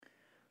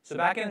So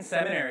back in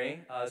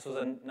seminary, this was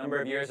a number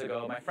of years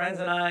ago, my friends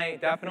and I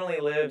definitely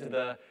lived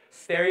the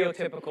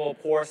stereotypical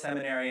poor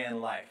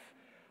seminarian life.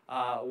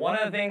 One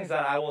of the things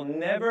that I will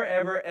never,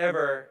 ever,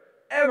 ever,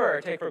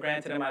 ever take for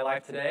granted in my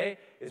life today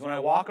is when I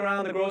walk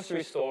around the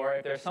grocery store,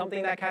 if there's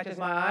something that catches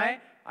my eye,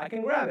 I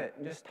can grab it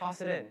and just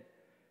toss it in.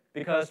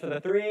 Because for the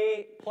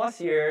 3+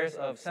 years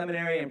of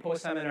seminary and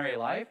post-seminary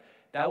life,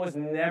 that was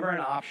never an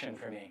option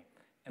for me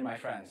and my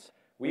friends.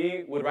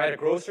 We would write a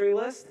grocery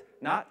list,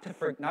 not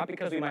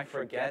because we might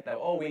forget that,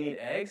 oh, we need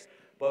eggs,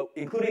 but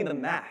including the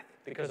math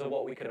because of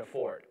what we could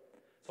afford.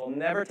 So I'll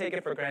never take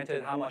it for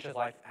granted how much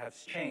life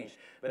has changed.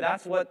 But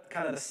that's what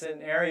kind of the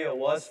scenario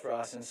was for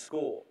us in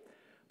school.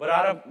 But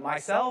out of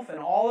myself and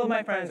all of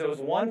my friends, there was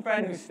one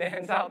friend who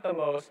stands out the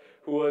most,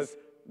 who was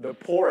the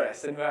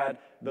poorest and who had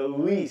the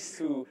least,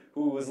 who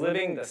was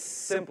living the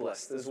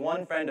simplest. There's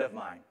one friend of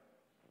mine.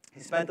 He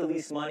spent the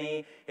least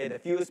money, he had the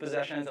fewest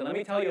possessions, and let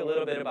me tell you a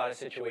little bit about his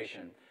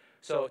situation.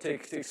 So to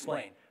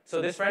explain.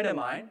 So this friend of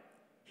mine,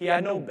 he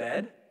had no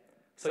bed,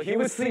 so he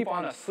would sleep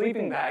on a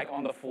sleeping bag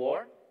on the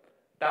floor.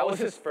 That was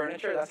his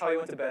furniture, that's how he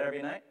went to bed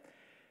every night.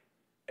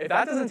 If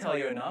that doesn't tell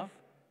you enough,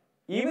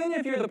 even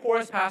if you're the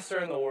poorest pastor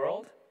in the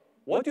world,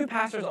 what do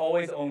pastors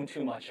always own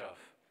too much of?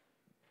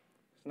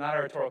 It's not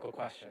a rhetorical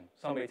question.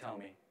 Somebody tell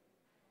me.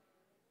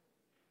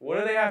 What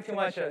do they have too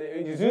much of?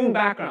 Zoom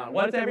background.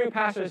 What is every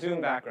pastor's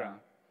Zoom background?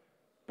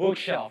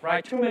 Bookshelf,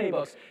 right? Too many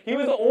books. He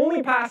was the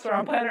only pastor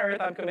on planet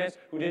Earth, I'm convinced,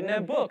 who didn't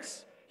have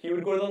books. He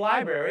would go to the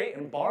library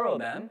and borrow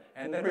them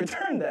and then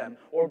return them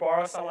or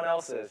borrow someone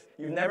else's.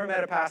 You've never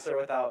met a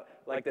pastor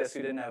like this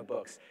who didn't have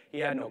books. He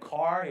had no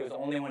car. He was the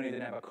only one who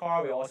didn't have a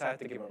car. We always had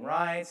to give him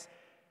rides.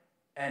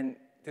 And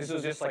this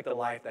was just like the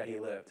life that he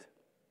lived.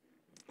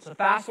 So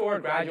fast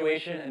forward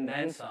graduation and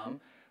then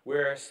some.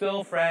 We're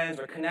still friends.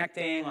 We're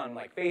connecting on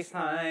like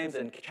FaceTimes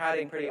and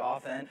chatting pretty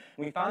often. And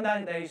we found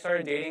out that he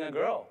started dating a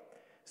girl.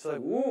 So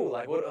like, ooh,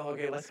 like, what,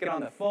 okay, let's get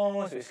on the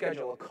phone. So we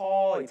schedule a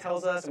call. He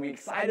tells us, and we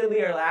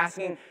excitedly are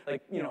asking,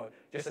 like,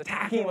 just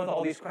attacking with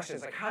all these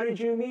questions. Like, how did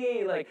you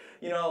meet? Like,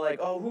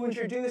 oh, who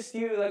introduced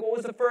you? Like, what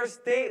was the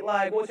first date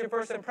like? What was your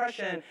first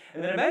impression?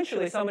 And then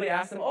eventually somebody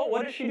asked him, oh,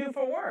 what does she do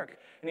for work?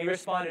 And he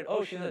responded,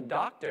 oh, she's a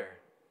doctor.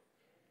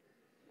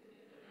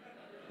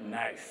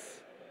 Nice.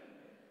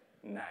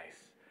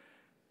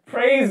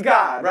 Praise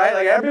God, right?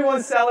 Like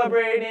everyone's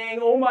celebrating.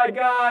 Oh my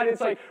God,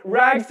 it's like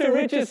rags to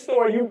riches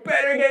story. You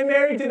better get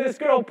married to this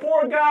girl.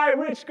 Poor guy,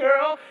 rich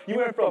girl. You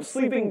went from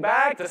sleeping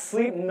bag to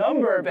sleep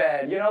number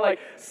bed. Like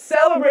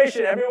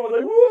celebration. Everyone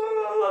was like,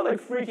 whoa, like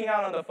freaking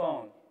out on the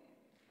phone.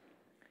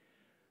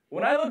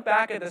 When I look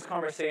back at this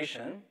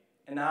conversation,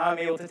 and now I'm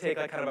able to take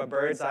like kind of a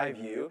bird's eye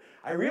view,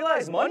 I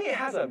realize money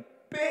has a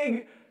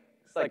big,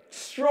 like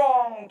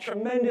strong,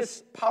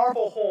 tremendous,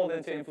 powerful hold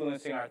into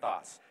influencing our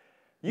thoughts.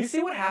 You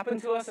see what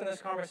happened to us in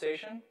this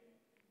conversation?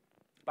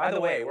 By the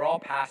way, we're all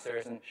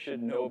pastors and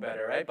should know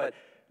better, right? But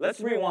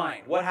let's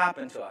rewind. What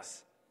happened to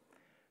us?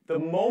 The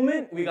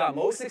moment we got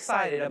most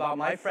excited about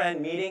my friend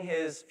meeting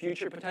his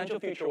potential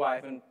future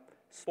wife, and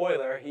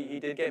spoiler, he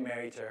did get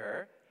married to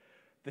her,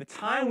 the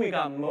time we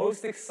got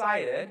most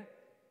excited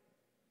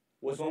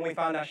was when we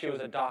found out she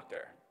was a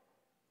doctor.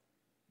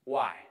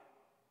 Why?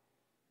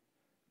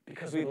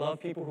 Because we love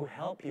people who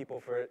help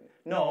people for it?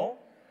 No,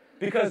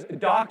 because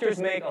doctors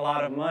make a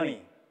lot of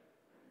money.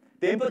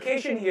 The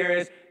implication here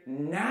is,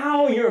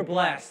 now you're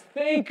blessed.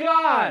 Thank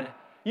God.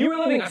 You were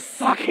living a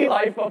sucky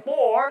life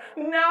before.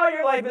 Now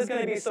your life is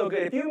going to be so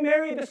good. If you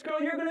marry this girl,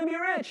 you're going to be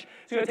rich.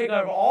 So you're going to take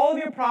care of all of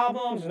your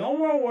problems, no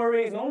more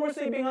worries, no more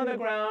sleeping on the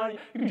ground.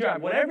 You can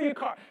drive whatever your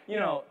car.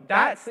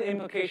 That's the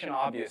implication,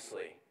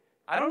 obviously.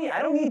 I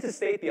don't need to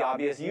state the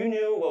obvious. You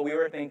knew what we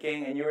were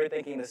thinking, and you were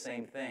thinking the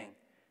same thing.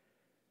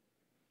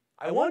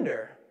 I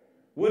wonder,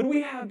 would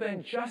we have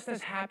been just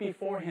as happy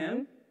for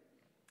him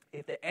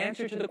if the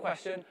answer to the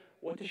question,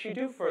 what does she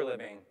do for a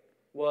living,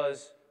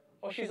 was,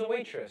 oh, she's a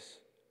waitress,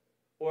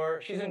 or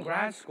she's in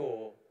grad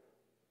school,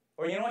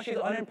 or she's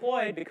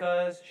unemployed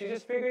because she's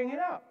just figuring it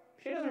out.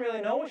 She doesn't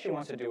really know what she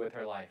wants to do with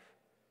her life.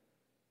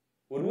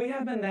 Would we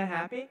have been that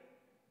happy?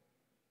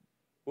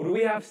 Would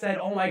we have said,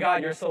 oh my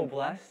God, you're so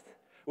blessed?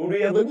 Would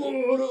we have been,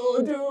 oh,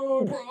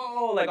 dude,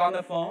 bro, like on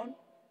the phone?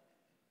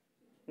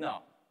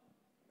 No,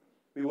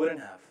 we wouldn't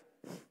have.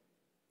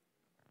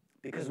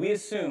 Because we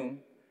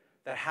assume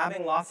that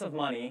having lots of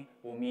money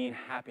will mean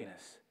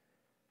happiness.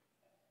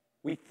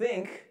 We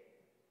think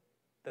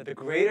that the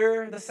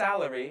greater the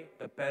salary,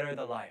 the better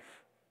the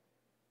life.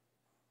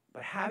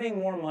 But having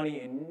more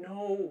money in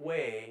no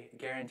way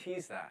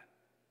guarantees that.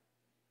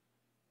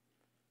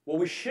 What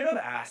we should have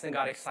asked and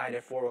got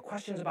excited for were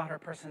questions about her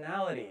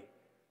personality,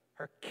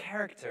 her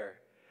character,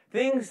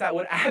 things that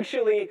would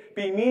actually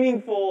be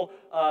meaningful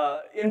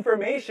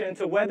information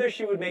to whether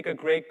she would make a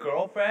great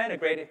girlfriend, a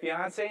great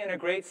fiance, and a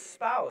great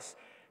spouse.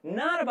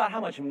 Not about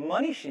how much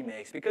money she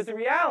makes, because the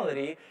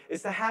reality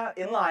is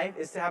in life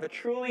is to have a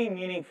truly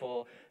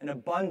meaningful and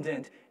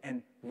abundant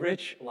and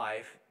rich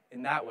life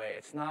in that way.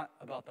 It's not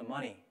about the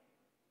money.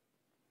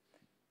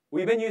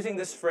 We've been using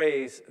this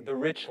phrase, the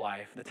rich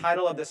life, the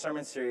title of this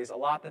sermon series, a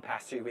lot the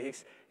past 2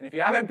 weeks. And if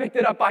you haven't picked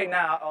it up by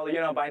now,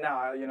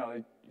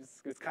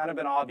 it's kind of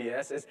been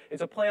obvious.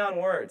 It's a play on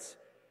words.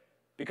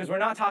 Because we're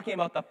not talking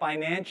about the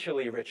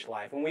financially rich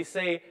life. When we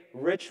say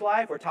rich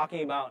life, we're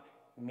talking about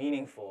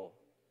meaningful,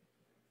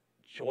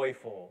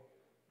 joyful,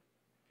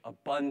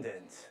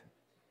 abundant,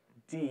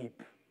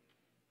 deep,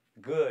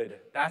 good.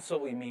 That's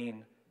what we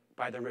mean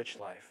by the rich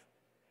life.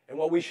 And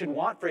what we should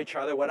want for each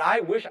other, what I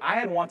wish I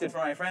had wanted for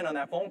my friend on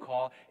that phone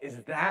call, is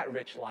that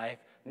rich life,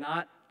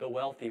 not the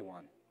wealthy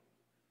one.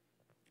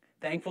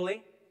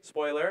 Thankfully,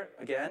 spoiler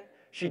again,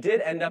 she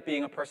did end up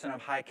being a person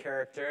of high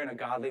character and a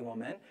godly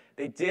woman.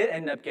 They did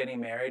end up getting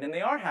married, and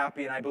they are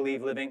happy and I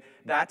believe living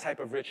that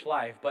type of rich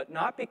life. But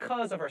not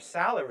because of her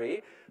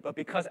salary, but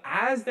because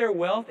as their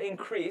wealth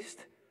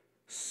increased,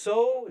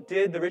 so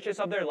did the riches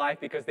of their life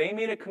because they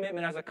made a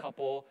commitment as a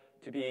couple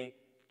to be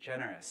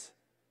generous.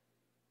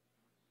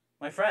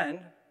 My friend,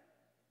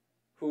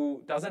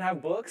 who doesn't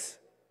have books,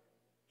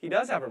 he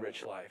does have a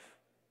rich life.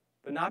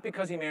 But not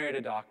because he married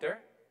a doctor,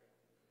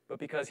 but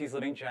because he's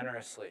living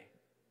generously.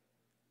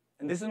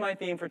 And this is my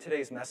theme for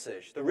today's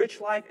message. The rich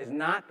life is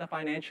not the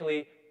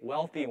financially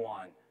wealthy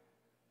one.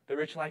 The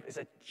rich life is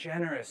a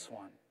generous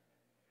one.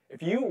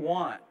 If you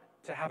want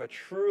to have a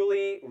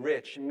truly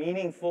rich,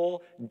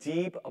 meaningful,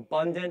 deep,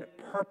 abundant,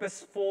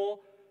 purposeful,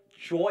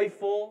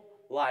 joyful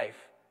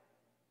life,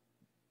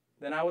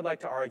 then I would like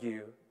to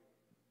argue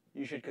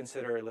you should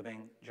consider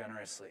living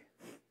generously.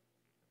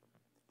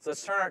 So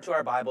let's turn to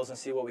our Bibles and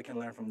see what we can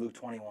learn from Luke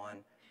 21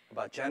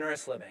 about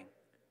generous living,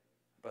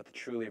 about the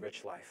truly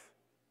rich life.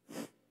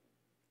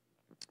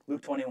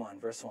 Luke 21,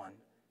 verse 1.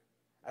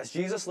 As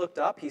Jesus looked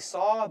up, he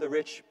saw the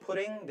rich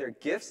putting their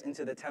gifts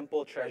into the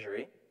temple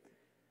treasury.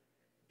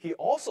 He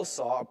also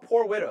saw a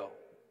poor widow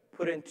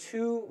put in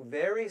 2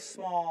 very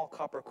small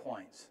copper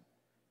coins.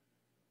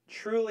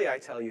 Truly, I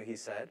tell you, he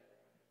said,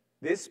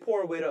 this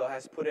poor widow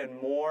has put in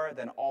more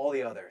than all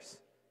the others.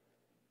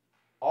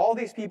 All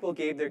these people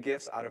gave their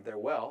gifts out of their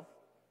wealth,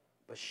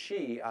 but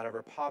she, out of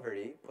her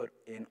poverty, put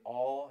in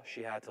all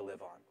she had to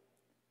live on.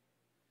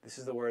 This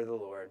is the word of the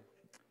Lord.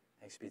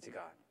 Thanks be to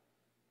God.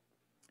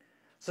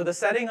 So the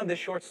setting of this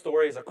short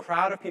story is a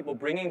crowd of people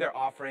bringing their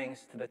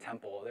offerings to the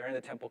temple. They're in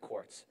the temple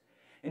courts.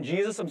 And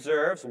Jesus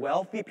observes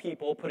wealthy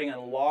people putting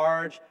in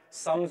large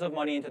sums of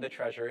money into the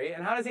treasury.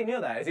 And how does he know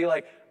that? Is he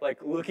like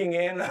looking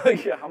in,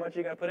 like, how much are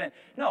you going to put in?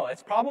 No,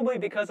 it's probably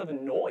because of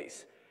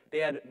noise. They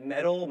had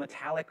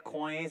metallic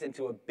coins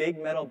into a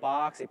big metal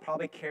box. They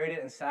probably carried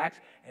it in sacks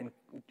and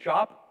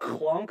drop,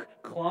 clunk,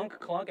 clunk,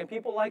 clunk. And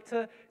people like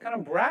to kind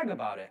of brag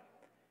about it.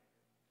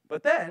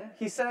 But then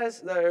he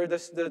says,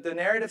 the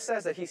narrative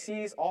says that he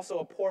sees also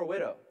a poor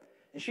widow.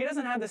 And she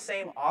doesn't have the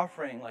same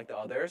offering like the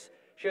others.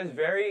 She has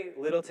very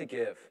little to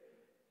give.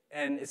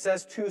 And it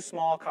says 2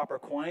 small copper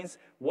coins.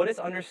 What it's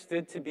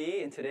understood to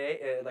be in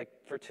today,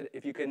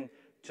 if you can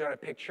try to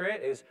picture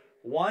it, is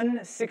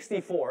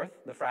 1/64th,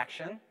 the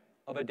fraction,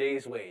 of a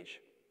day's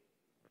wage.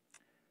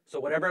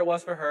 So whatever it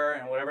was for her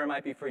and whatever it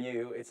might be for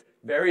you, it's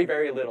very,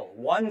 very little.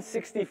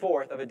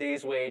 1/64th of a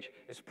day's wage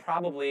is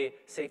probably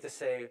safe to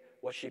say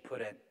what she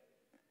put in.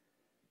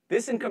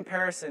 This in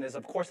comparison is,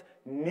 of course,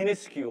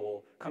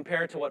 minuscule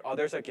compared to what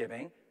others are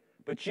giving.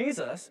 But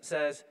Jesus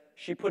says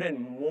she put in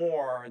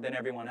more than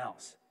everyone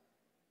else.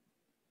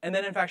 And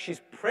then, in fact,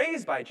 she's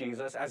praised by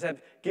Jesus as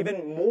have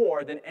given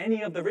more than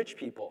any of the rich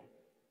people.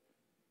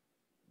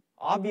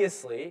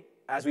 Obviously,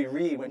 as we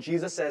read, when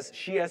Jesus says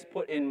she has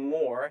put in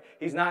more,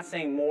 he's not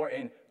saying more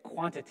in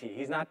quantity.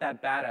 He's not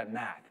that bad at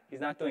math.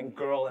 He's not doing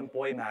girl and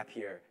boy math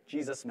here,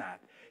 Jesus math.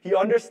 He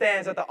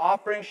understands that the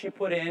offering she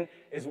put in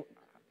is,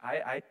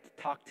 I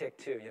talk tick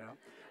too, you know.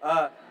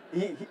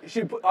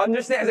 She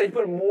understands that he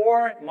put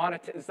more,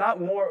 it's not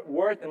more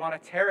worth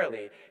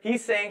monetarily.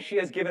 He's saying she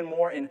has given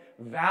more in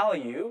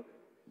value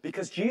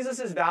because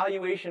Jesus'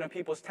 valuation of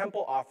people's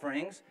temple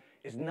offerings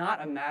is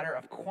not a matter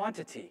of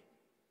quantity.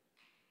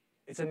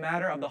 It's a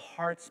matter of the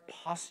heart's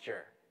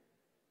posture.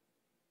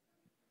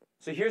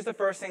 So here's the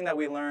first thing that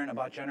we learn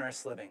about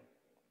generous living.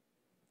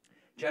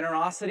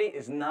 Generosity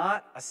is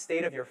not a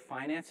state of your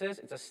finances,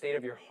 it's a state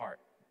of your heart.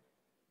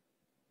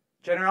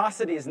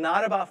 Generosity is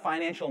not about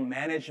financial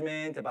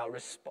management,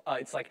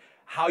 it's like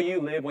how you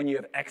live when you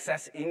have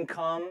excess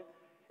income.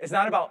 It's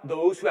not about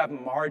those who have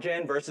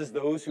margin versus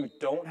those who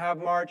don't have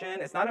margin.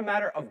 It's not a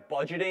matter of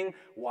budgeting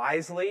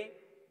wisely.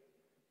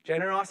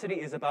 Generosity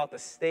is about the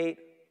state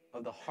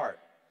of the heart.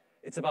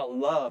 It's about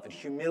love and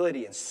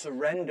humility and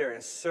surrender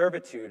and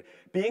servitude.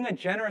 Being a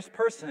generous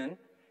person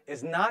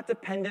is not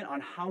dependent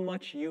on how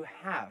much you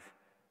have.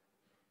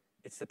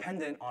 It's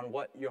dependent on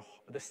what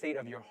the state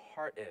of your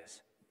heart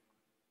is.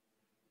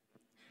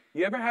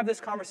 You ever have this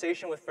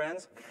conversation with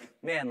friends?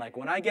 Man, like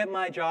when I get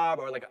my job,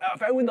 or like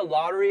if I win the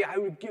lottery, I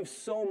would give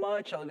so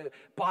much. I'll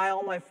buy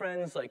all my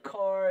friends like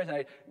cars.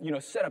 I,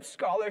 set up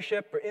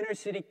scholarship for inner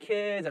city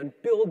kids.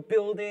 I'd build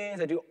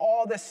buildings. I do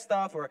all this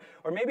stuff. Or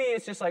maybe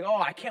it's just like,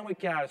 oh, I can't wait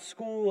to get out of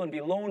school and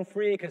be loan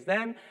free, because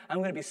then I'm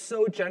going to be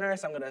so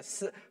generous. I'm going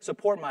to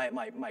support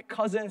my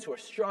cousins who are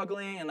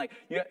struggling, and like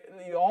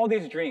all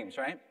these dreams,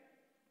 right?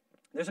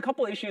 There's a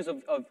couple issues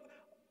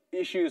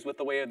issues with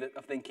the way of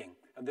thinking,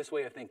 of this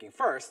way of thinking.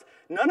 First,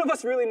 none of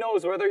us really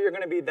knows whether you're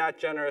going to be that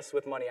generous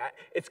with money.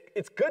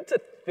 It's good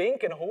to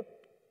think and hope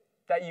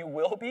that you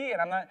will be,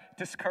 and I'm not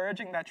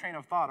discouraging that train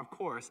of thought, of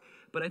course,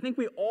 but I think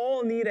we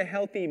all need a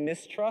healthy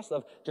mistrust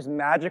of just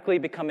magically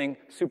becoming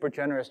super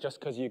generous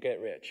just because you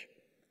get rich.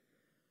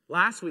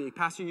 Last week,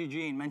 Pastor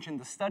Eugene mentioned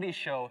the studies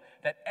show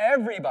that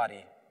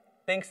everybody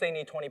thinks they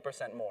need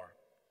 20% more.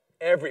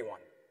 Everyone.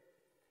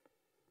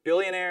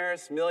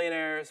 Billionaires,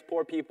 millionaires,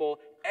 poor people,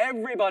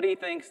 everybody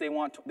thinks they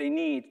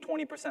need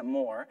 20%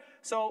 more.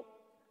 So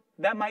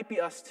that might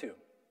be us too.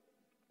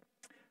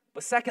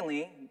 But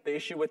secondly, the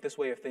issue with this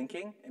way of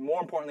thinking, and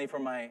more importantly for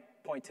my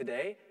point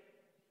today,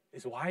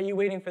 is why are you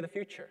waiting for the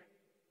future?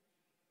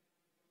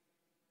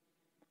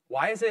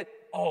 Why is it,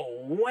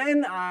 oh,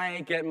 when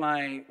I get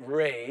my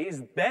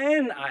raise,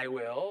 then I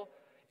will.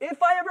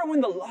 If I ever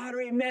win the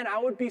lottery, man, I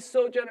would be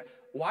so generous.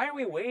 Why are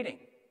we waiting?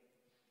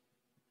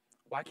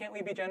 Why can't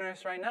we be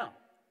generous right now?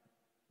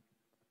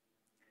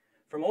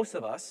 For most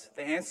of us,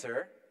 the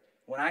answer,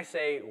 when I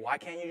say, why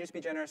can't you just be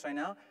generous right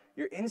now?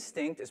 Your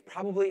instinct is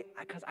probably,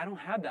 because I don't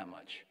have that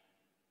much.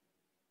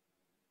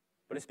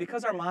 But it's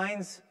because our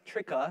minds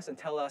trick us and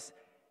tell us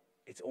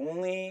it's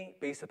only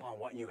based upon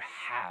what you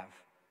have.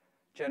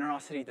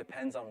 Generosity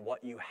depends on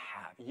what you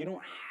have. You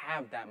don't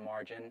have that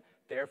margin,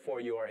 therefore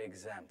you are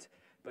exempt.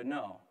 But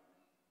no,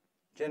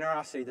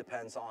 generosity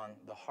depends on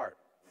the heart.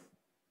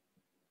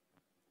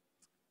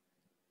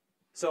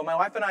 So my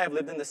wife and I have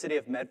lived in the city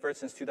of Medford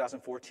since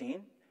 2014.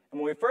 And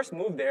when we first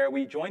moved there,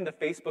 we joined the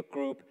Facebook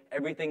group,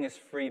 Everything is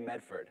Free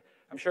Medford.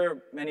 I'm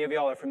sure many of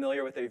y'all are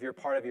familiar with it if you're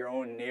part of your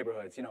own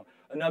neighborhoods.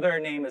 Another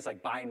name is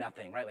like Buy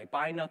Nothing, right? Like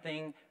Buy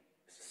Nothing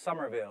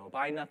Somerville,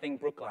 Buy Nothing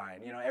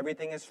Brookline.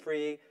 Everything is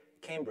free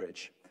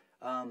Cambridge.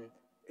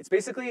 It's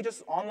basically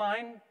just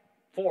online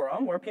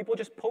forum where people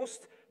just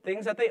post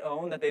things that they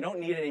own that they don't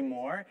need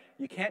anymore.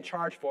 You can't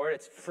charge for it.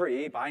 It's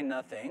free, buy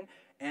nothing.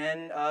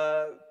 And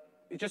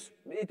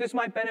this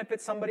might benefit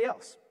somebody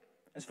else.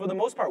 And for the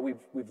most part,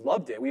 we've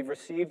loved it. We've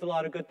received a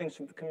lot of good things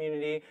from the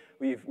community.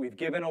 We've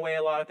given away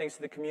a lot of things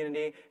to the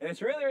community. And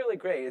it's really, really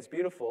great. It's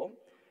beautiful.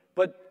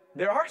 But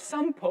there are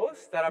some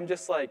posts that I'm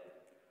just like,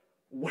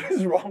 what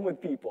is wrong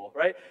with people,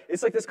 right?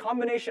 It's like this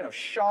combination of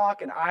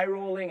shock and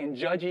eye-rolling and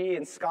judgy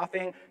and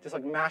scoffing just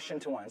like mashed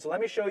into one. So let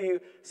me show you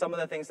some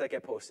of the things that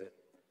get posted.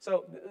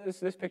 So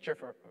this picture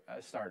for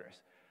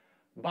starters.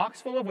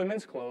 Box full of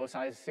women's clothes,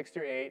 size 6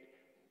 through 8.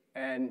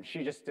 And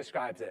she just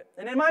describes it.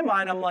 And in my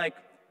mind, I'm like,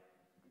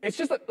 it's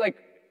just like,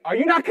 are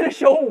you not going to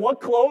show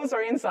what clothes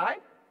are inside?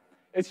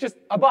 It's just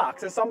a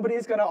box. And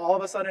somebody's going to all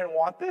of a sudden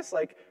want this?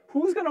 Like,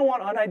 who's going to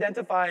want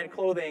unidentified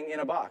clothing in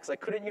a box?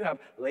 Like, couldn't you have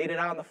laid it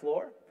out on the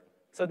floor?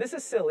 So this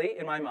is silly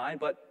in my mind,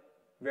 but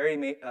very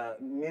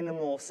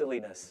minimal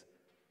silliness.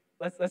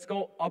 Let's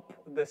go up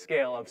the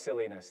scale of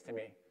silliness to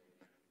me.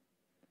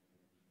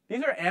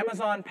 These are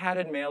Amazon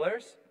padded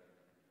mailers.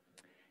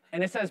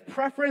 And it says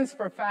preference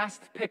for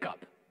fast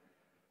pickup.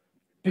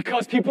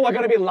 Because people are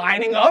going to be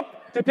lining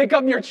up to pick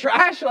up your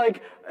trash?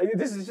 Like, it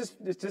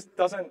just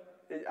doesn't,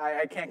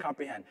 I can't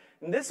comprehend.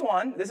 And this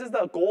is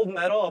the gold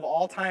medal of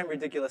all-time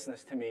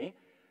ridiculousness to me.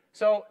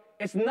 So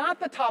it's not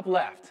the top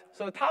left.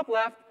 So the top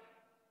left,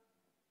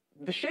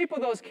 the shape of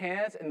those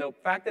cans and the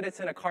fact that it's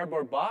in a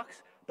cardboard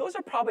box, those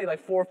are probably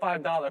like $4 or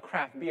 $5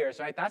 craft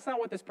beers, right? That's not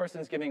what this person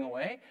is giving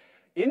away.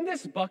 In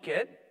this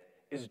bucket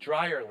is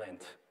dryer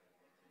lint.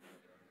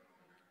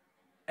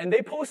 And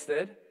they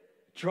posted,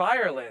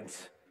 dryer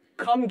lint.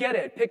 Come get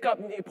it. Pick up,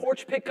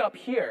 porch pickup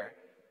here.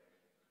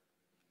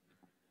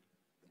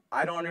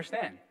 I don't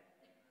understand.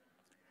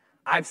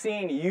 I've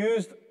seen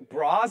used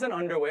bras and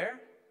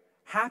underwear,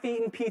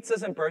 half-eaten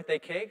pizzas and birthday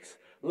cakes,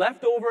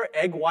 leftover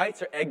egg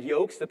whites or egg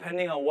yolks,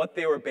 depending on what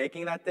they were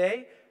baking that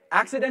day,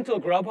 accidental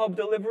Grubhub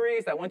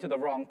deliveries that went to the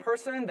wrong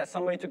person, that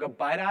somebody took a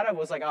bite out of,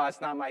 was like, oh,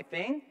 it's not my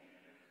thing,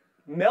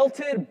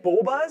 melted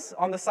bobas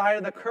on the side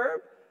of the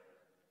curb,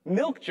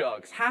 milk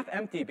jugs, half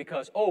empty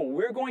because, oh,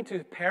 we're going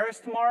to Paris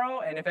tomorrow,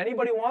 and if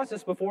anybody wants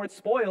this before it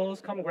spoils,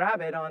 come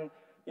grab it on,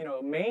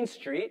 Main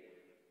Street.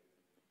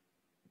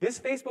 This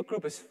Facebook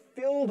group is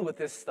filled with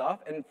this stuff,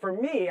 and for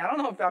me, I don't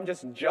know if I'm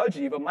just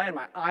judgy, but my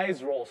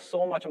eyes roll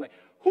so much. I'm like,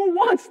 who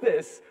wants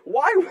this?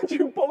 Why would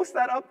you post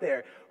that up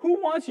there?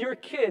 Who wants your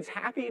kids'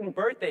 happy-eaten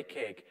birthday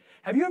cake?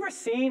 Have you ever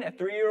seen a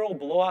 3-year-old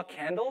blow out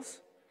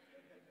candles?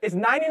 It's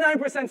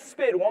 99%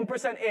 spit,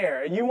 1%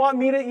 air. You want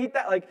me to eat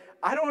that? Like,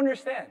 I don't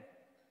understand.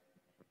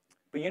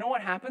 But you know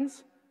what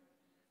happens?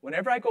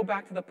 Whenever I go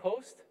back to the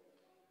post,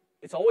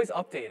 it's always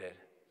updated.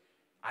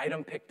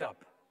 Item picked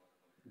up,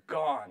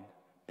 gone,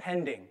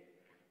 pending.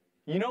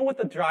 You know what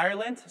the dryer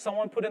lint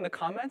someone put in the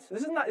comments?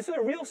 This is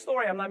a real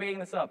story. I'm not making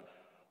this up.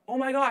 Oh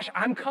my gosh,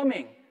 I'm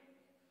coming.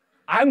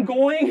 I'm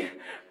going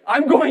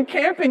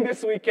camping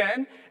this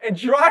weekend, and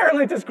dryer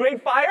lint is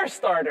great fire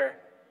starter.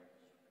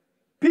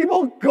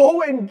 People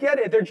go and get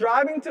it. They're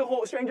driving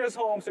to strangers'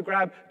 homes to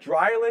grab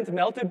dryer lint,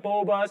 melted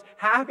bobas,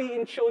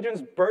 half-eaten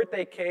children's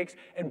birthday cakes,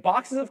 and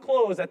boxes of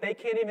clothes that they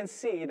can't even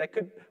see.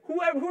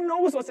 Who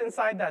knows what's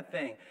inside that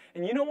thing?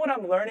 And you know what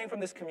I'm learning from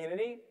this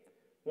community?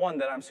 One,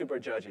 that I'm super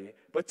judgy.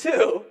 But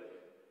two,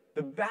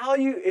 the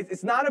value,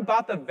 it's not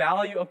about the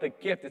value of the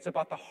gift. It's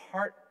about the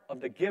heart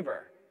of the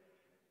giver.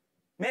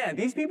 Man,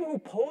 these people who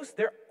post,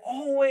 they're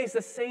always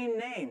the same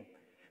name.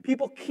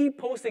 People keep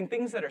posting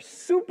things that are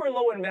super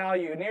low in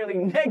value, nearly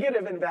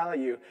negative in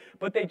value,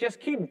 but they just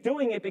keep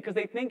doing it because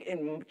they think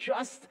it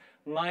just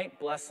might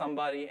bless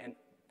somebody, and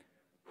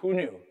who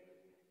knew?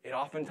 It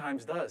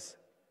oftentimes does.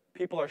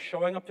 People are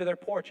showing up to their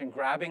porch and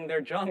grabbing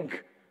their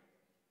junk.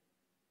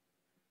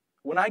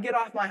 When I get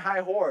off my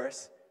high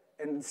horse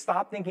and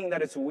stop thinking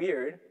that it's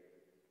weird,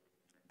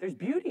 there's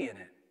beauty in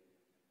it.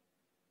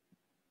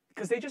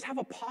 Because they just have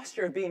a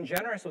posture of being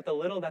generous with the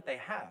little that they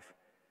have.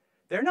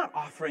 They're not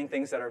offering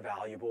things that are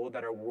valuable,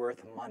 that are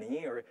worth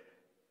money, or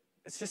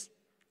it's just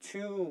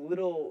 2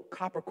 little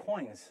copper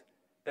coins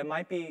that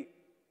might be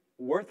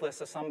worthless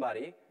to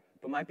somebody,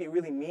 but might be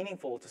really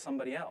meaningful to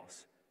somebody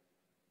else.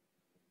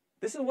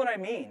 This is what I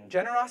mean.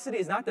 Generosity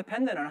is not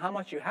dependent on how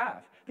much you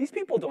have. These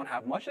people don't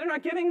have much. They're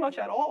not giving much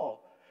at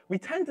all. We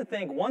tend to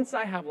think once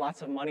I have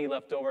lots of money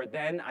left over,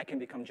 then I can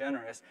become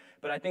generous.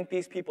 But I think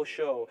these people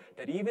show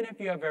that even if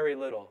you have very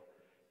little,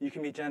 you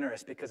can be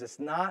generous because it's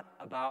not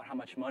about how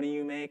much money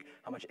you make,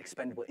 how much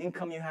expendable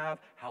income you have,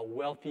 how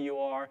wealthy you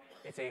are.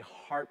 It's a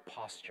heart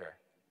posture.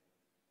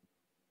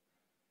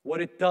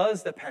 What it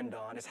does depend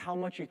on is how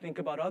much you think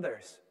about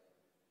others,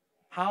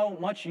 how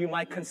much you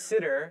might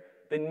consider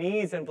the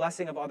needs and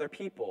blessing of other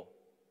people.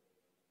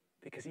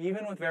 Because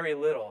even with very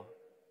little,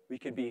 we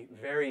could be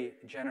very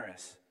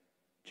generous,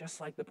 just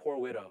like the poor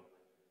widow.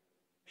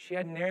 She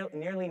had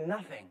nearly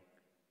nothing,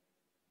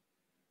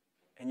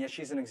 and yet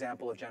she's an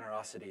example of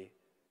generosity.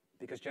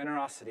 Because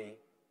generosity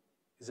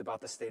is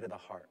about the state of the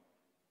heart.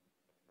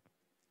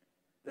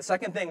 The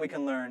second thing we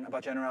can learn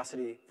about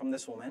generosity from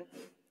this woman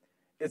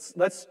is,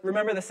 let's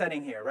remember the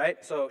setting here,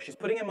 right? So she's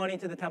putting in money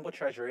into the temple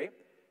treasury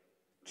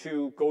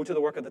to go to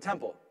the work of the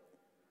temple.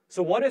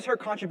 So what is her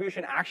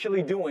contribution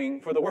actually doing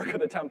for the work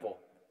of the temple?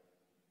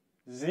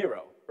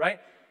 0, right?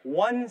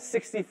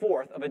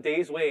 1/64 of a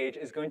day's wage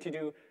is going to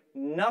do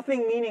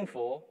nothing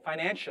meaningful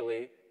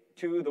financially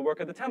to the work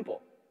of the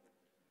temple.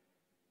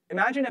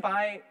 Imagine if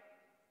I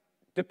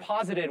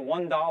deposited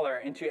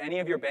 $1 into any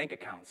of your bank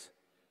accounts.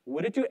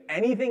 Would it do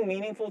anything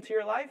meaningful to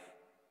your life?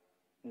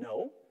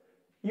 No.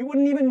 You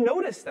wouldn't even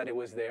notice that it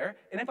was there.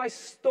 And if I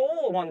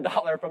stole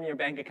 $1 from your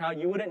bank account,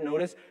 you wouldn't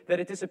notice that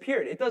it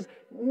disappeared. It does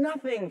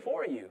nothing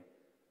for you.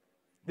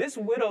 This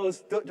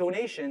widow's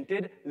donation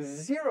did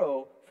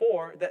 0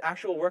 for the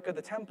actual work of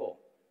the temple.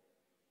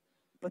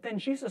 But then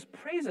Jesus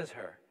praises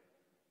her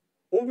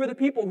over the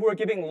people who are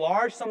giving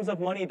large sums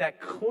of money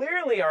that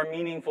clearly are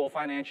meaningful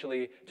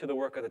financially to the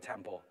work of the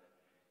temple.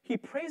 He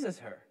praises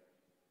her.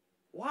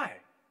 Why?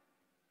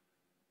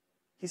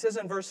 He says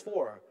in verse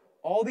 4,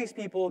 all these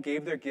people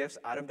gave their gifts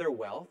out of their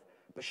wealth,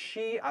 but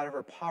she, out of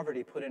her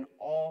poverty, put in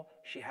all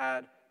she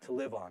had to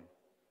live on.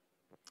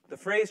 The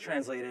phrase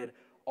translated,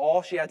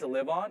 all she had to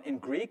live on, in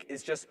Greek,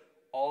 is just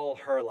all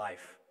her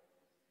life.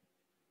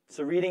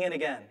 So reading it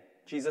again,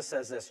 Jesus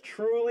says this,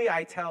 truly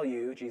I tell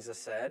you, Jesus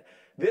said,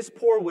 this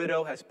poor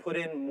widow has put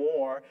in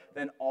more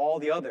than all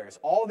the others.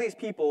 All these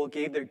people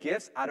gave their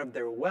gifts out of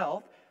their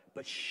wealth,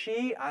 but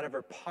she, out of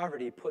her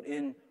poverty, put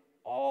in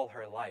all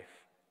her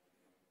life.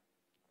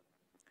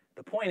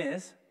 The point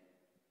is,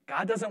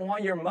 God doesn't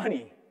want your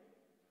money.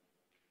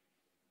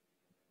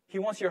 He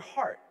wants your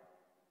heart.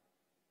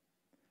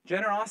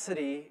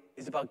 Generosity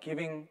is about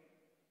giving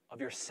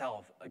of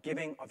yourself, a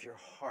giving of your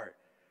heart.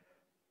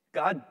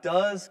 God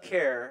does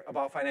care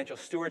about financial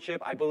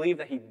stewardship. I believe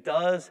that he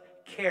does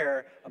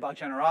care about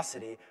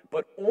generosity,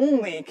 but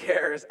only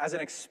cares as an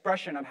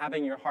expression of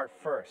having your heart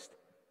first.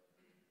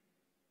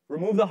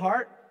 Remove the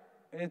heart,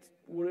 and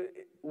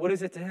what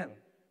is it to him?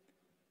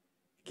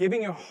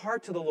 Giving your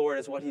heart to the Lord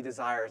is what he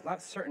desires,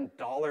 not certain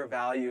dollar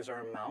values or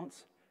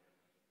amounts.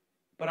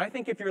 But I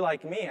think if you're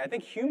like me, I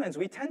think humans,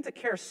 we tend to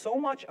care so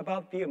much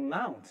about the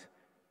amount.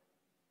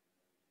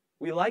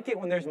 We like it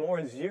when there's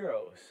more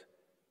zeros.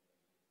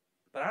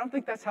 But I don't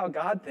think that's how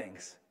God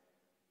thinks.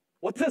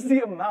 What does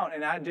the amount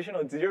and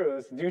additional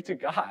zeros do to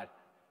God?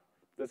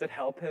 Does it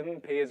help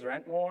him pay his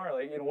rent more?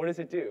 What does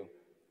it do?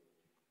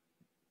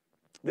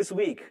 This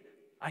week,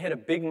 I hit a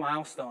big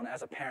milestone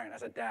as a parent,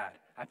 as a dad.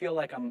 I feel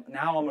like I'm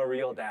a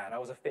real dad. I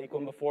was a fake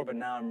one before, but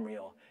now I'm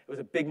real. It was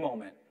a big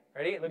moment.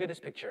 Ready? Look at this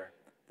picture.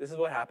 This is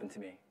what happened to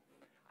me.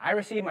 I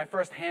received my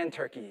first hand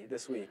turkey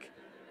this week.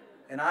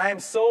 And I am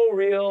so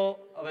real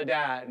of a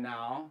dad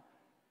now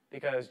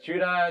because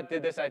Judah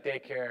did this at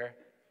daycare.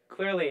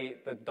 Clearly,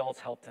 the adults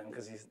helped him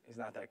because he's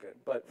not that good.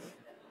 But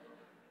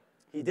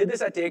he did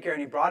this at daycare, and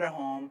he brought it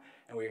home.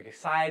 and we're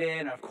excited,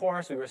 and of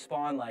course we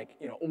respond like,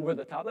 over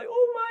the top, like,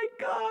 oh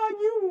my God,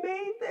 you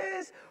made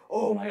this.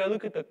 Oh my God,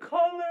 look at the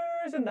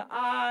colors and the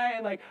eye,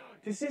 and like,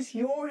 is this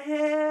your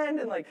hand?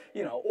 And like,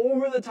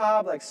 over the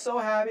top, like so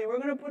happy. We're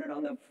gonna put it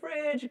on the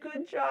fridge.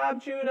 Good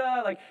job,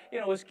 Judah. Like,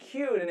 it was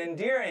cute and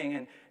endearing,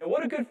 and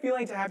what a good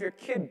feeling to have your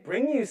kid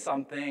bring you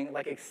something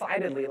like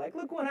excitedly, like,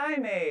 look what I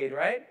made,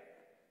 right?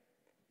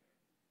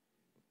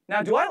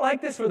 Now, do I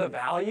like this for the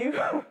value?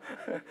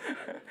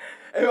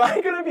 Am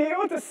I going to be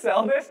able to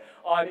sell this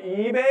on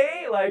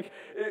eBay? Like,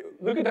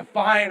 look at the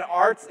fine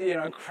arts,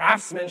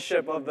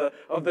 craftsmanship of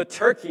the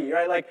turkey,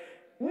 right? Like,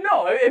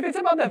 no, if it's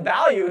about the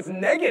value, it's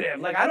negative.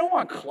 Like, I don't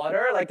want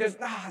clutter. Like, there's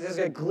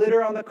like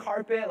glitter on the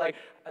carpet. Like,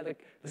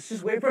 let's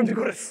just wait for him to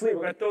go to sleep.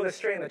 We're going to throw this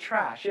straight in the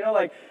trash.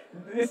 Like,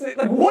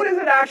 what does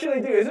it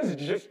actually do? This is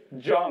just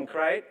junk,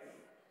 right?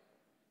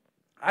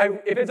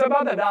 If it's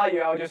about the value,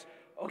 I would just,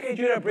 okay,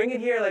 Judah, bring it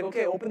here. Like,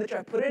 okay, open the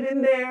trash, put it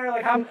in there.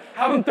 Like,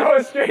 have him throw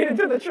it straight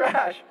into the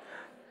trash.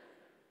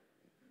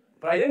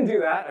 But I didn't do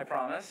that, I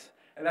promise.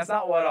 And that's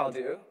not what I'll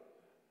do.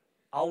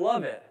 I'll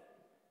love it.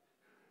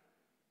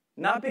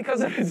 Not because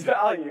of its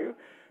value,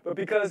 but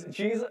because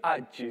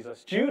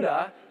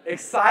Judah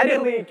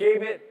excitedly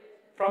gave it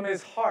from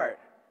his heart.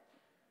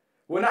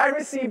 When I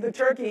received the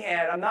turkey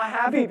hand, I'm not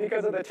happy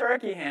because of the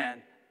turkey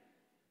hand.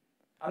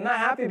 I'm not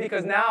happy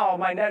because now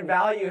my net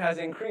value has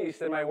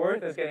increased and my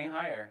worth is getting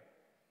higher.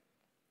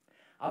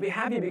 I'll be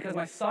happy because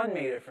my son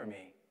made it for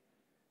me.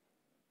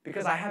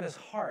 Because I have his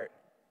heart.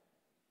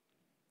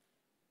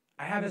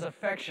 I have his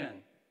affection.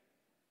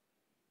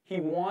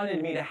 He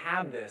wanted me to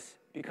have this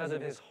because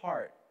of his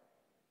heart.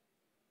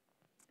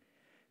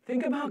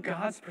 Think about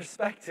God's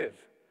perspective,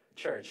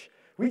 church.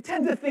 We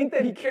tend to think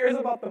that he cares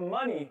about the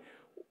money.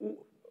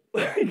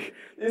 Like,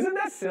 isn't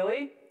that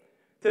silly?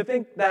 To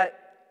think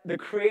that the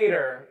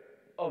creator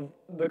of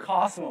the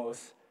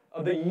cosmos,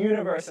 of the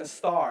universe and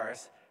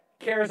stars,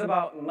 cares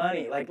about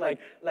money, like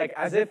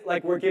as if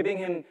like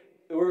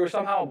we're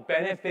somehow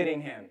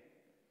benefiting him.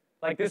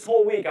 Like this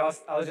whole week, I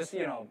was just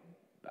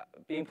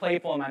being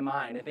playful in my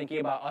mind and thinking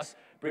about us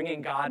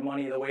bringing God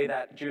money the way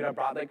that Judah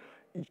brought, like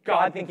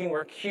God thinking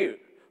we're cute.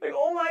 Like,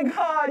 oh my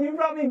God, you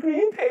brought me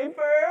green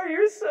paper.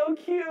 You're so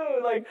cute.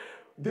 Like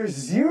there's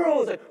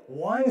zeros, like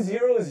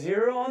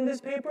 100 on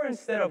this paper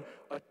instead of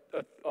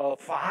a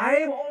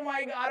 5. Oh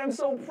my God, I'm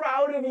so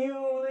proud of you.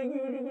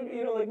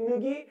 Like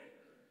Noogie.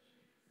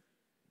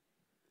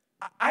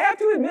 I have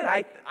to admit,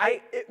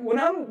 when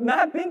I'm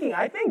not thinking,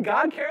 I think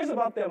God cares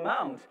about the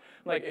amount.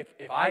 Like,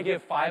 if I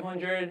give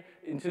 500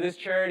 into this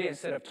charity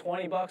instead of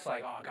 $20,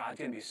 like, oh, God's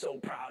going to be so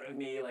proud of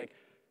me. Like,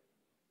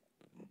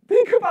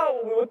 think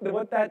about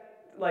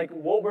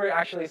what we're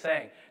actually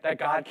saying, that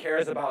God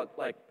cares about,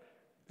 like,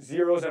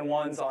 zeros and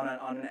ones on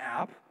an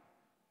app.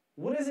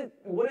 What does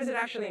it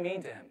actually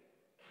mean to him?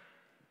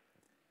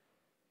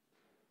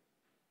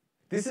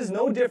 This is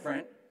no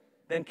different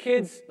than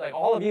kids, like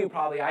all of you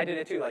probably, I did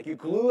it too. Like you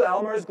glue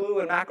Elmer's glue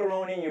and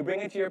macaroni, you bring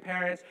it to your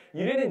parents.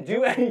 You didn't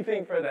do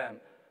anything for them.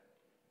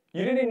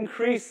 You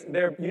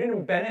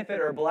didn't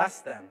benefit or bless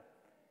them.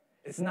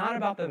 It's not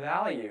about the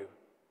value.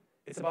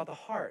 It's about the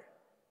heart.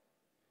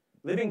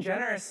 Living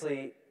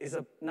generously is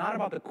not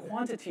about the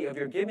quantity of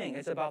your giving.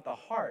 It's about the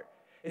heart.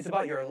 It's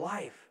about your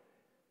life.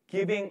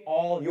 Giving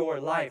all your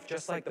life,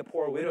 just like the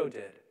poor widow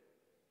did.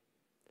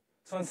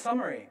 So in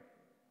summary,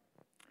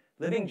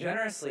 living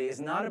generously is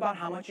not about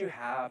how much you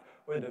have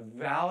or the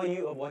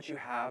value of what you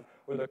have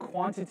or the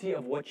quantity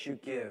of what you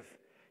give.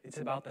 It's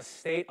about the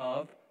state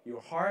of your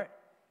heart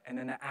and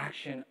then the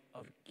action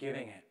of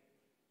giving it.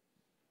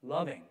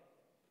 Loving.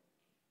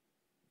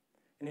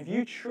 And if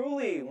you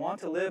truly want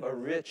to live a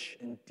rich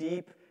and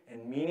deep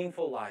and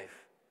meaningful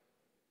life,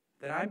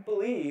 then I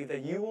believe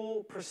that you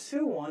will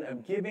pursue one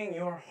of giving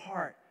your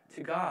heart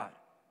to God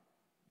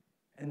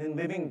and then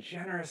living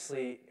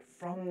generously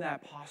from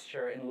that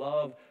posture in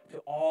love to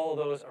all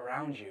those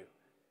around you.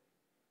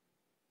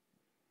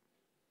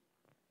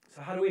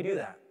 So how do we do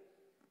that?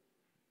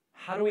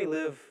 How do we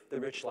live the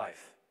rich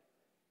life?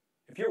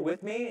 If you're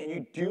with me and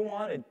you do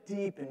want a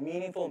deep and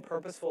meaningful and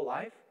purposeful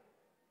life,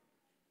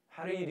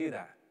 how do you do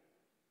that?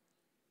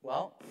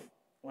 Well,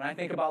 when I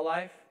think about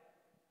life,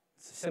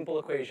 it's a simple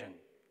equation.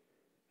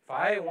 If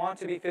I want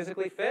to be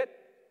physically fit,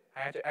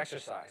 I have to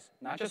exercise.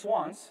 Not just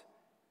once,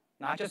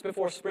 not just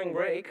before spring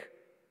break,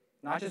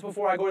 not just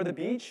before I go to the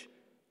beach,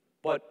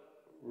 but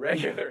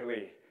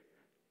regularly.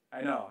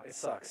 I know, it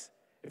sucks.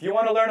 If you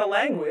want to learn a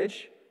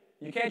language,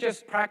 you can't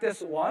just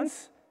practice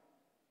once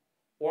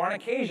or on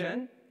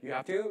occasion. You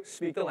have to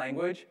speak the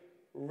language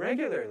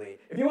regularly.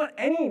 If you want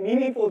any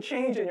meaningful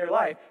change in your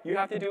life, you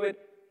have to do it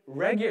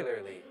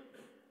regularly.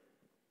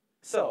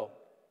 So,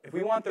 if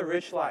we want the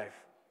rich life,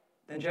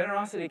 then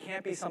generosity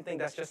can't be something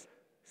that's just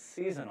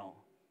seasonal,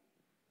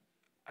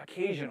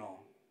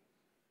 occasional.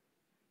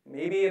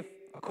 Maybe if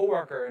a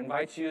coworker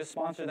invites you to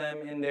sponsor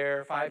them in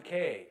their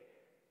 5K,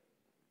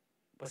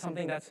 but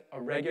something that's a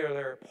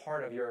regular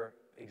part of your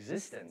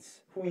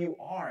existence, who you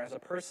are as a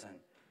person,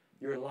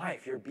 your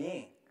life, your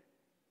being.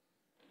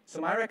 So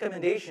my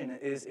recommendation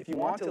is if you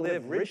want to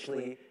live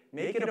richly,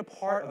 make it a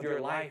part of your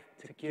life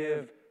to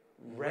give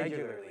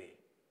regularly.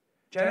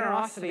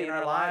 Generosity in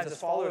our lives as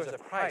followers of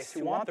Christ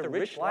who want the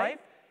rich life,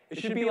 it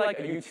should be like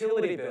a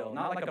utility bill,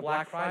 not like a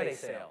Black Friday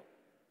sale.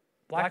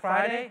 Black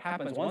Friday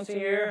happens once a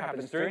year,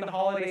 happens during the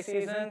holiday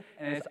season,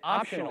 and it's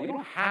optional. You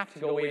don't have to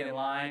go wait in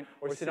line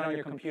or sit on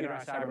your computer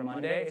on Cyber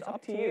Monday. It's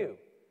up to you.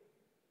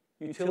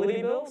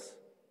 Utility bills,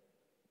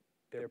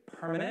 they're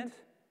permanent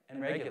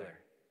and regular.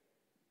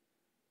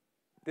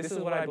 This is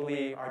what I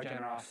believe our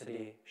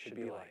generosity should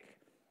be like.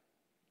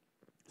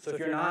 So if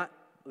you're not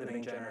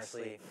living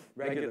generously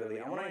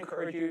regularly, I want to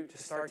encourage you to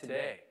start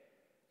today.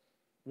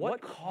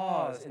 What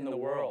cause in the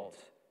world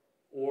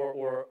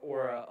or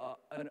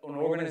an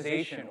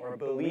organization or a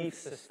belief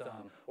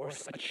system or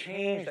a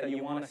change that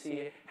you want to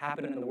see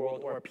happen in the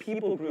world or a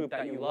people group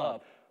that you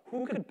love,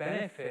 who could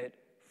benefit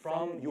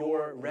from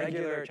your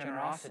regular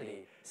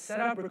generosity? Set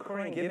up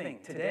recurring giving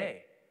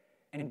today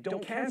and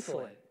don't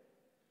cancel it.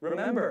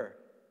 Remember,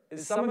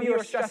 some of you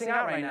are stressing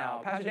out right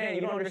now. Pastor Dan,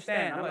 you don't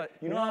understand.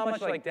 You know how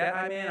much debt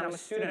I'm in? I'm a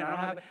student.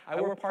 I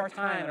work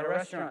part-time at a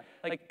restaurant.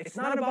 It's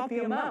not about the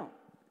amount.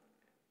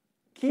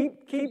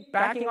 Keep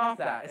backing off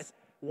that. It's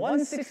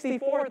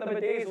 1/64th of a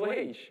day's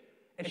wage,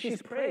 and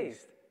she's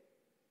praised.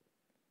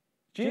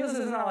 Jesus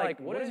is not like,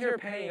 what is your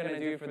pay going to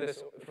do for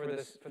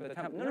the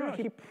temple? No,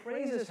 he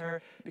praises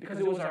her because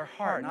it was her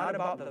heart, not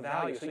about the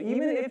value. So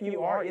even if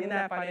you are in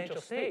that financial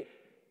state,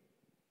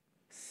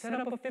 set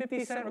up a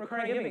 50-cent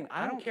recurring giving.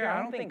 I don't care.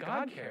 I don't think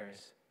God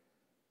cares.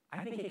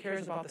 I think he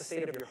cares about the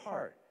state of your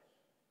heart.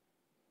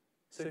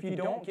 So if you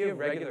don't give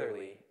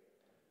regularly,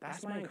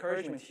 that's my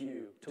encouragement to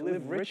you, to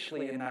live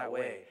richly in that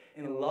way,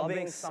 in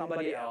loving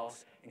somebody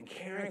else, in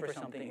caring for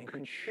something, and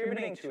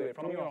contributing to it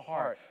from your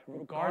heart,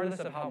 regardless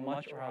of how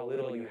much or how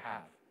little you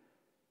have.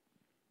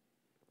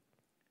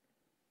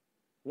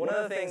 One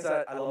of the things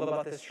that I love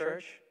about this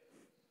church,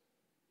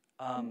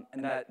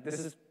 and that this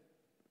is,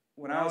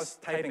 when I was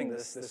typing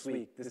this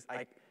week,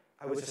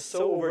 I was just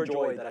so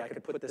overjoyed that I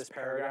could put this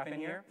paragraph in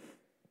here,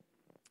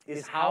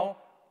 is how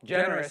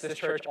generous this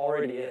church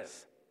already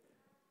is.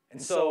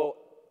 And so,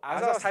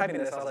 as I was typing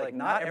this, I was like,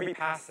 not every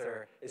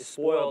pastor is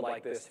spoiled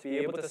like this to be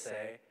able to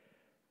say,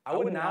 I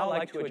would now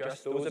like to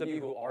address those of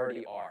you who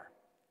already are.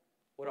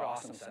 What an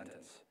awesome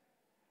sentence.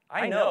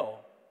 I know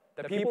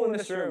that people in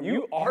this room,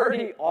 you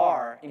already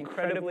are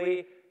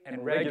incredibly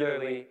and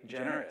regularly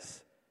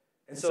generous.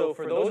 And so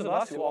for those of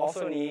us who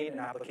also need an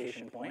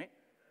application point,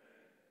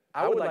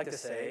 I would like to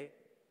say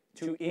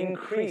to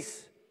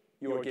increase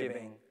your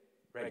giving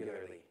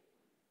regularly.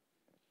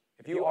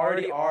 If you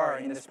already are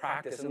in this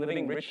practice and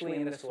living richly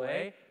in this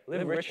way,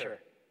 live richer.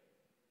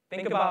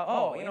 Think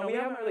about, we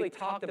haven't really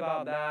talked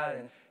about that,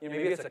 and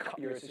maybe it's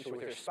your situation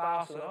with your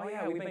spouse. So,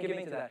 we've been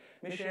giving to that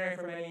missionary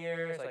for many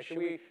years. Should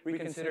we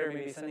reconsider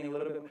maybe sending a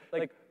little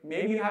bit?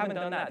 Maybe you haven't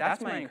done that.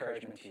 That's my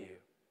encouragement to you.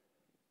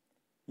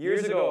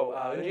 Years ago,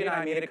 Unji and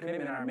I made a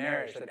commitment in our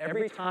marriage that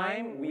every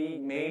time we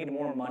made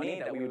more money,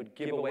 that we would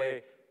give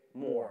away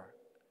more.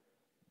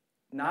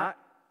 Not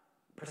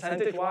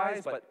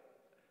percentage-wise, but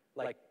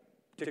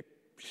to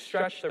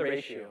stretch the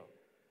ratio.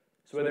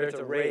 So whether it's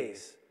a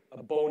raise,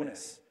 a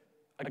bonus,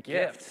 a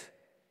gift,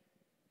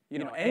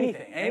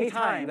 anything,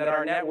 anytime that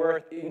our net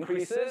worth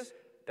increases,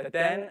 that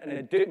then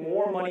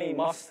more money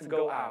must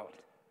go out.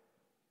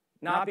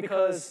 Not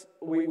because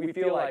we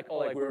feel like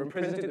we're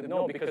imprisoned to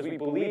no, because we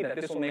believe that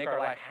this will make our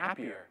life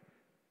happier.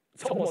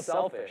 It's almost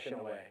selfish in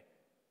a way.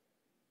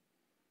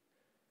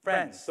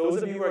 Friends,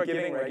 those of you who are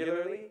giving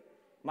regularly,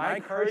 my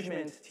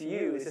encouragement to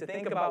you is to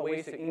think about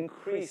ways to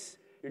increase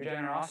your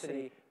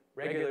generosity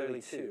regularly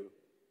too.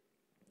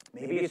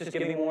 Maybe it's just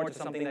giving more to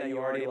something that you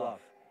already love.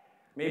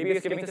 Maybe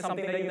it's giving to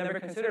something that you've never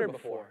considered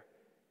before.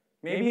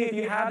 Maybe if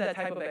you have that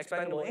type of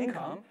expendable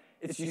income,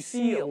 it's you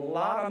see a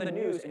lot on the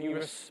news and you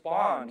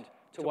respond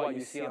to what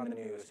you see on the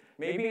news.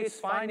 Maybe it's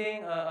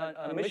finding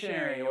a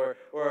missionary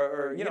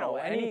or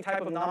any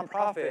type of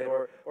nonprofit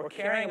or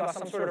caring about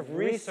some sort of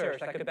research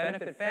that could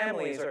benefit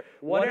families or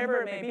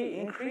whatever it may be,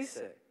 increase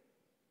it.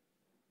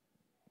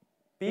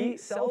 Be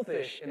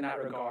selfish in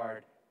that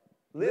regard.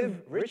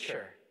 Live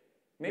richer.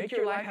 Make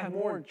your life have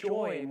more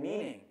joy and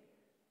meaning.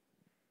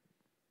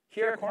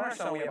 Here at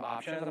Cornerstone, we have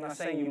options. I'm not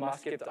saying you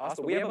must give to us,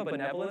 but we have a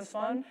benevolence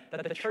fund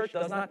that the church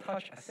does not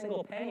touch a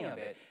single penny of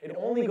it. It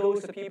only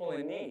goes to people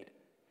in need.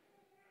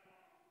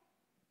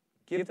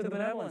 Give to the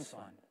benevolence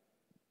fund.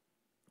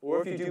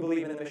 Or if you do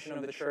believe in the mission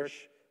of the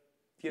church,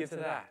 give to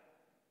that.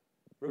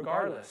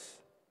 Regardless,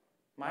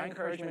 my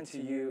encouragement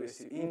to you is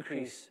to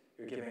increase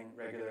your giving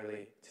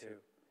regularly too.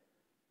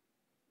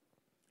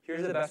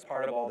 Here's the best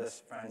part of all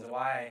this, friends,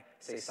 why I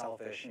say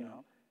selfish,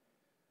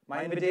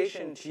 My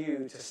invitation to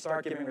you to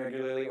start giving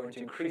regularly or to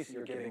increase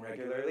your giving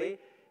regularly,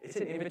 it's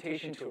an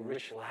invitation to a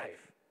rich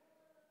life.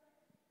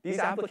 These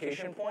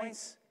application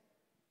points,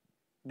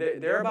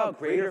 they're about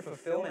greater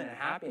fulfillment and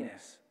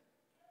happiness.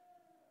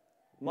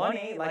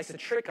 Money likes to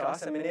trick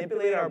us and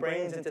manipulate our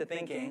brains into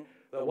thinking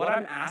that what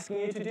I'm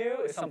asking you to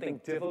do is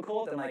something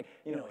difficult and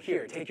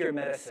here, take your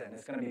medicine,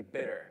 it's going to be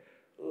bitter.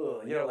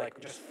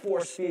 Just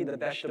force feed the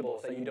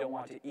vegetables that you don't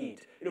want to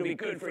eat. It'll be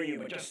good for you,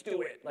 but just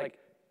do it.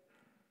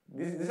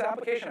 This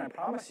application, I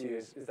promise you,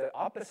 is the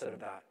opposite of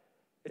that.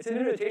 It's an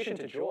invitation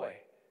to joy.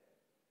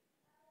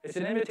 It's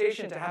an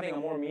invitation to having a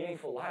more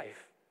meaningful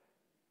life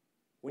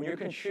when you're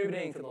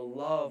contributing to the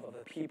love of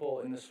the people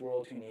in this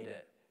world who need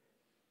it.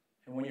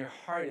 And when your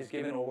heart is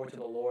given over to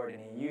the Lord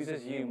and He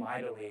uses you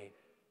mightily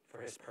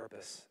for His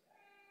purpose.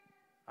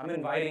 I'm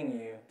inviting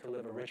you to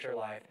live a richer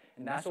life,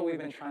 and that's what we've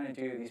been trying to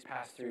do these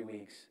past 3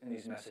 weeks in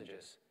these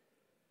messages.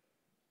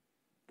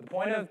 The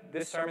point of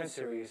this sermon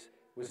series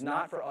was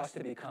not for us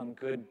to become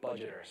good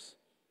budgeters.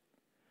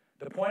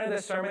 The point of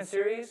this sermon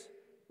series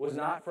was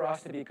not for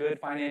us to be good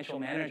financial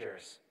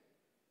managers.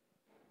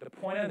 The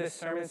point of this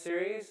sermon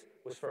series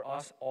was for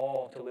us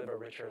all to live a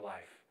richer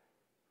life.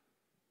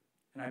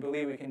 And I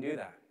believe we can do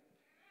that.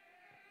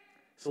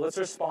 So let's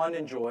respond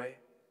in joy.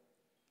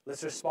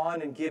 Let's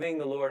respond in giving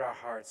the Lord our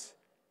hearts.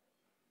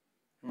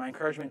 And my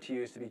encouragement to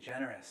you is to be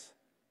generous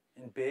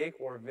in big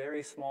or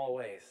very small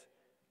ways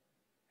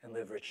and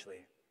live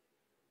richly.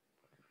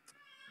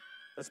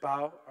 Let's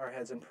bow our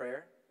heads in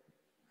prayer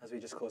as we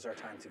just close our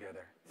time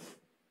together.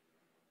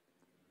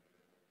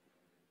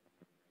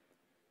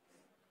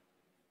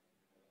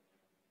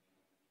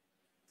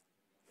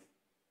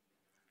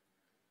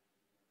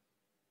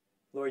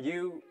 Lord,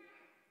 you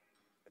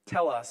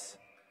tell us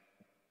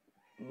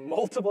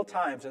multiple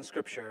times in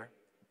Scripture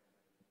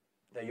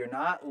that you're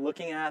not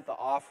looking at the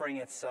offering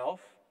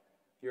itself,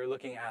 you're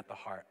looking at the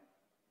heart.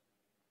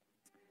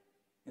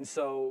 And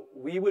so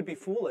we would be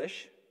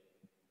foolish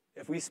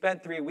if we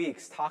spent 3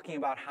 weeks talking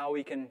about how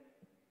we can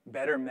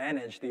better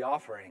manage the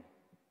offering.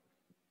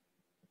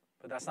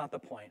 But that's not the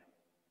point.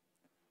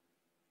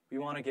 We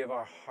want to give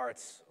our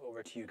hearts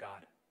over to you,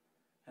 God,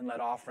 and let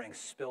offerings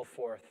spill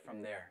forth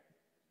from there.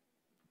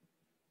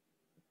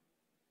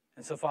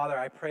 And so, Father,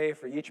 I pray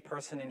for each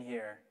person in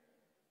here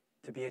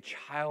to be a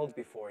child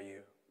before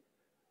you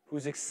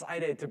who's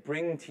excited to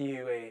bring to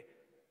you a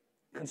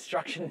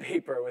construction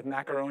paper with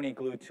macaroni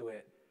glued to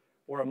it,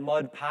 or a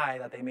mud pie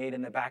that they made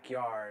in the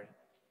backyard,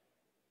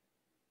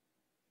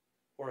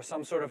 or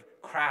some sort of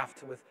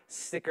craft with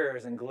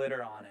stickers and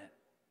glitter on it.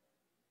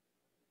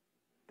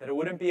 That it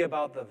wouldn't be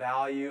about the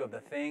value of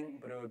the thing,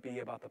 but it would be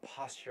about the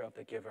posture of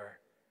the giver.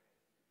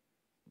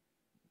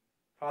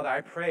 Father,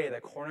 I pray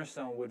that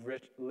Cornerstone would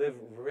live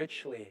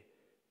richly,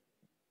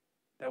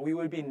 that we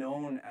would be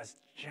known as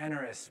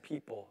generous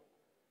people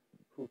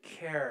who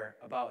care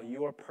about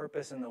your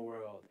purpose in the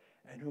world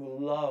and who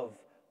love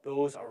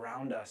those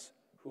around us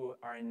who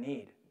are in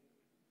need.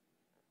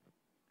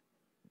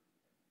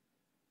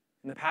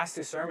 In the past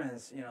 2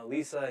 sermons,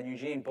 Lisa and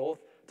Eugene both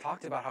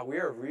talked about how we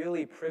are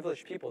really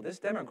privileged people. This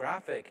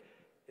demographic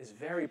is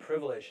very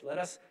privileged. Let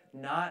us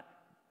not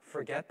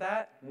forget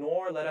that,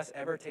 nor let us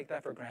ever take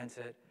that for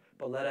granted,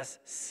 but let us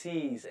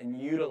seize and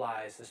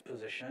utilize this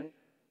position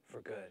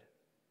for good.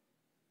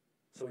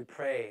 So we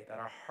pray that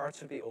our hearts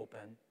would be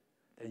open,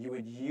 that you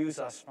would use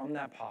us from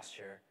that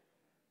posture,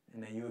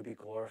 and that you would be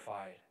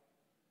glorified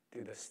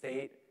through the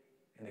state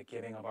and the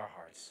giving of our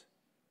hearts.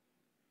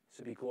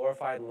 So be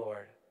glorified,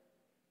 Lord,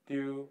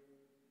 through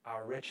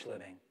our rich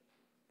living.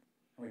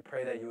 And we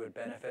pray that you would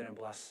benefit and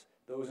bless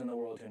those in the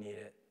world who need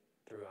it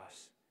through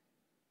us.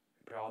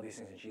 We pray all these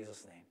things in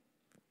Jesus' name.